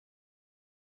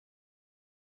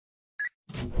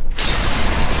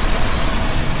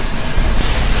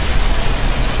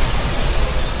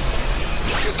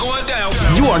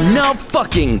are now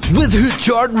fucking with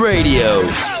HOODCHART Radio.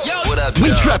 What up, we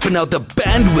trapping out the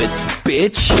bandwidth,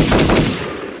 bitch.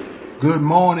 Good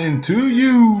morning to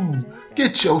you.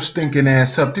 Get your stinking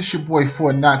ass up. This your boy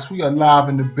Fort Knox. We are live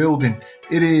in the building.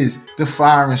 It is the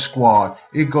firing squad.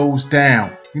 It goes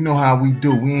down. You know how we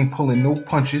do. We ain't pulling no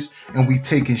punches and we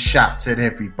taking shots at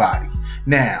everybody.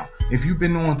 Now, if you've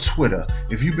been on Twitter,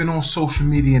 if you've been on social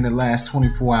media in the last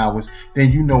 24 hours,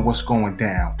 then you know what's going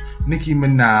down. Nicki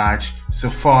Minaj,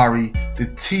 Safari,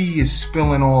 the tea is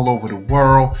spilling all over the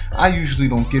world. I usually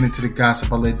don't get into the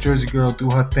gossip. I let Jersey Girl do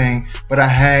her thing, but I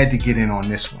had to get in on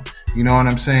this one. You know what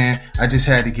I'm saying? I just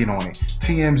had to get on it.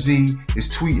 TMZ is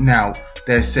tweeting out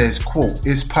that says, quote,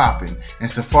 "It's popping." And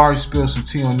Safari spilled some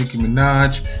tea on Nicki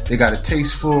Minaj. They got a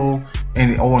tasteful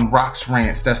and on Rocks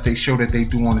Rants. That's they show that they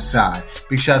do on the side.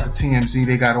 Big shout out to TMZ.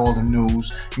 They got all the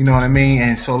news. You know what I mean?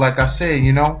 And so, like I said,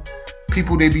 you know,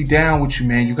 people, they be down with you,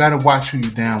 man. You got to watch who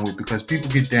you down with, because people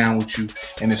get down with you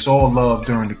and it's all love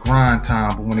during the grind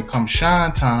time. But when it comes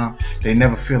shine time, they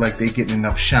never feel like they getting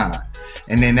enough shine.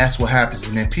 And then that's what happens.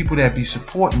 And then people that be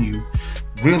supporting you,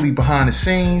 really behind the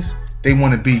scenes, they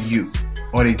want to be you.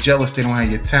 Or they jealous they don't have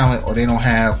your talent, or they don't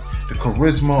have the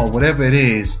charisma, or whatever it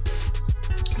is.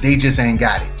 They just ain't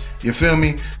got it. You feel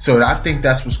me? So I think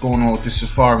that's what's going on with this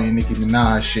Safari and Nicki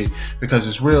Minaj shit, because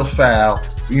it's real foul.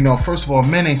 You know, first of all,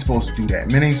 men ain't supposed to do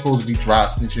that. Men ain't supposed to be dry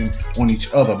snitching on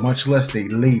each other, much less they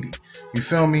lady. You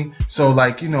feel me? So,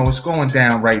 like, you know, it's going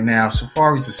down right now.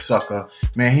 Safari's a sucker,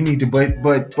 man. He need to, but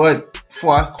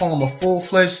before I call him a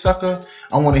full-fledged sucker,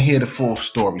 I want to hear the full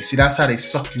story. See, that's how they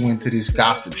suck you into this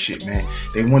gossip shit, man.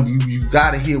 They want you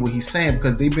gotta hear what he's saying,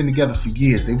 because they've been together for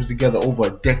years. They was together over a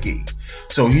decade.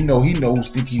 So, you know, he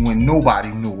knows Nicki when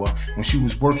nobody knew her, when she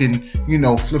was working, you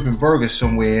know, flipping burgers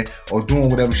somewhere or doing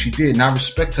whatever she did. And I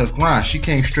respect her grind. She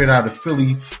came straight out of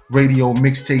Philly radio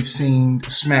mixtape scene,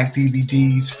 Smack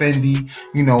DVDs, Fendi,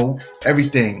 you know,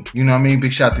 everything. You know what I mean?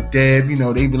 Big shout to Deb. You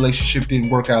know, their relationship didn't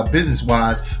work out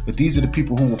business-wise, but these are the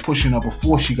people who were pushing her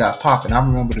before she got popping. I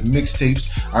remember the mixtapes.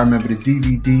 I remember the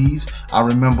DVDs. I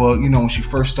remember, you know, when she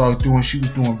first started she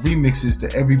was doing remixes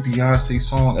to every Beyonce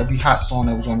song, every hot song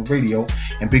that was on the radio.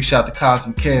 And big shout to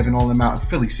Cosmic Kev and all them out in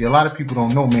Philly. See, a lot of people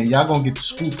don't know, man. Y'all gonna get the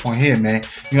scoop point here, man.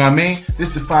 You know what I mean? This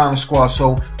is the firing squad.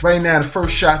 So right now, the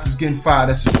first shots is getting fired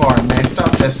at Safari, man.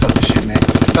 Stop that sucker shit, man.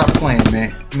 Stop playing,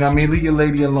 man. You know what I mean? Leave your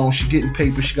lady alone. She getting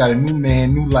paper. She got a new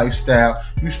man, new lifestyle.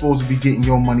 You supposed to be getting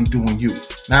your money doing you,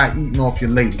 not eating off your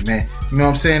lady, man. You know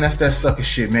what I'm saying? That's that sucker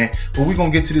shit, man. But we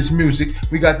gonna get to this music.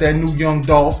 We got that new Young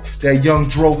Dolph, that Young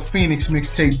Dro Phoenix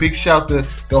mixtape. Big shout to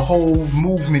the whole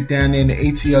movement down there in the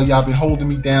ATL. Y'all been holding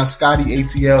me down. Scotty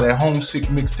ATL, that Homesick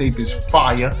mixtape is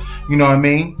fire. You know what I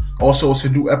mean? Also, it's a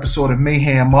new episode of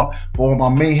Mayhem up for all my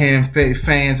Mayhem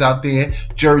fans out there.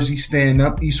 Jersey stand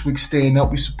up, Eastwick stand up.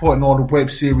 We supporting all the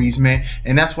web series, man.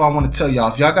 And that's why I want to tell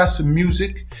y'all, if y'all got some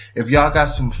music, if y'all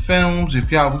got some films, we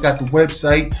got the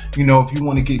website, you know, if you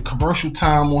want to get commercial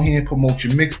time on here and promote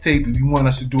your mixtape, if you want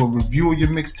us to do a review of your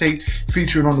mixtape,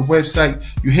 feature it on the website,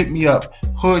 you hit me up,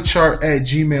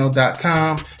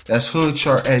 hoodchart@gmail.com. That's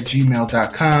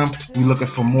hoodchart@gmail.com. We looking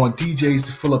for more DJs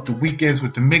to fill up the weekends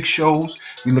with the mix shows.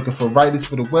 We looking for writers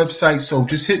for the website. So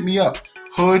just hit me up.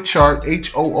 HOODCHART,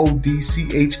 HOODCHART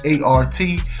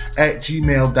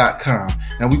 @gmail.com.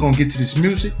 Now we're going to get to this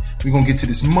music. We're going to get to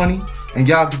this money. And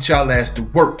y'all get y'all ass to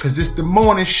work, because it's the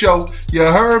morning show. You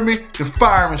heard me? The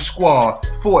firing squad.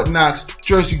 Fort Knox,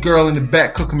 Jersey Girl in the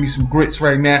back cooking me some grits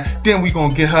right now. Then we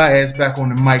going to get her ass back on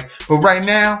the mic. But right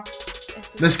now,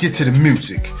 let's get to the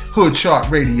music.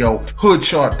 HOODCHART Radio,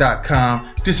 hoodchart.com.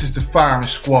 This is the firing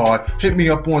squad. Hit me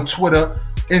up on Twitter,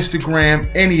 Instagram,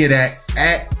 any of that,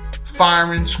 at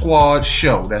Firing Squad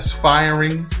Show. That's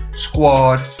Firing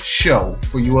Squad Show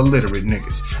for you illiterate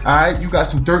niggas. Alright, you got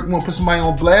some dirt, you want to put somebody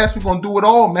on blast? We're going to do it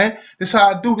all, man. This is how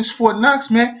I do this. Fort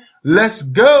Knox, man. Let's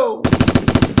go.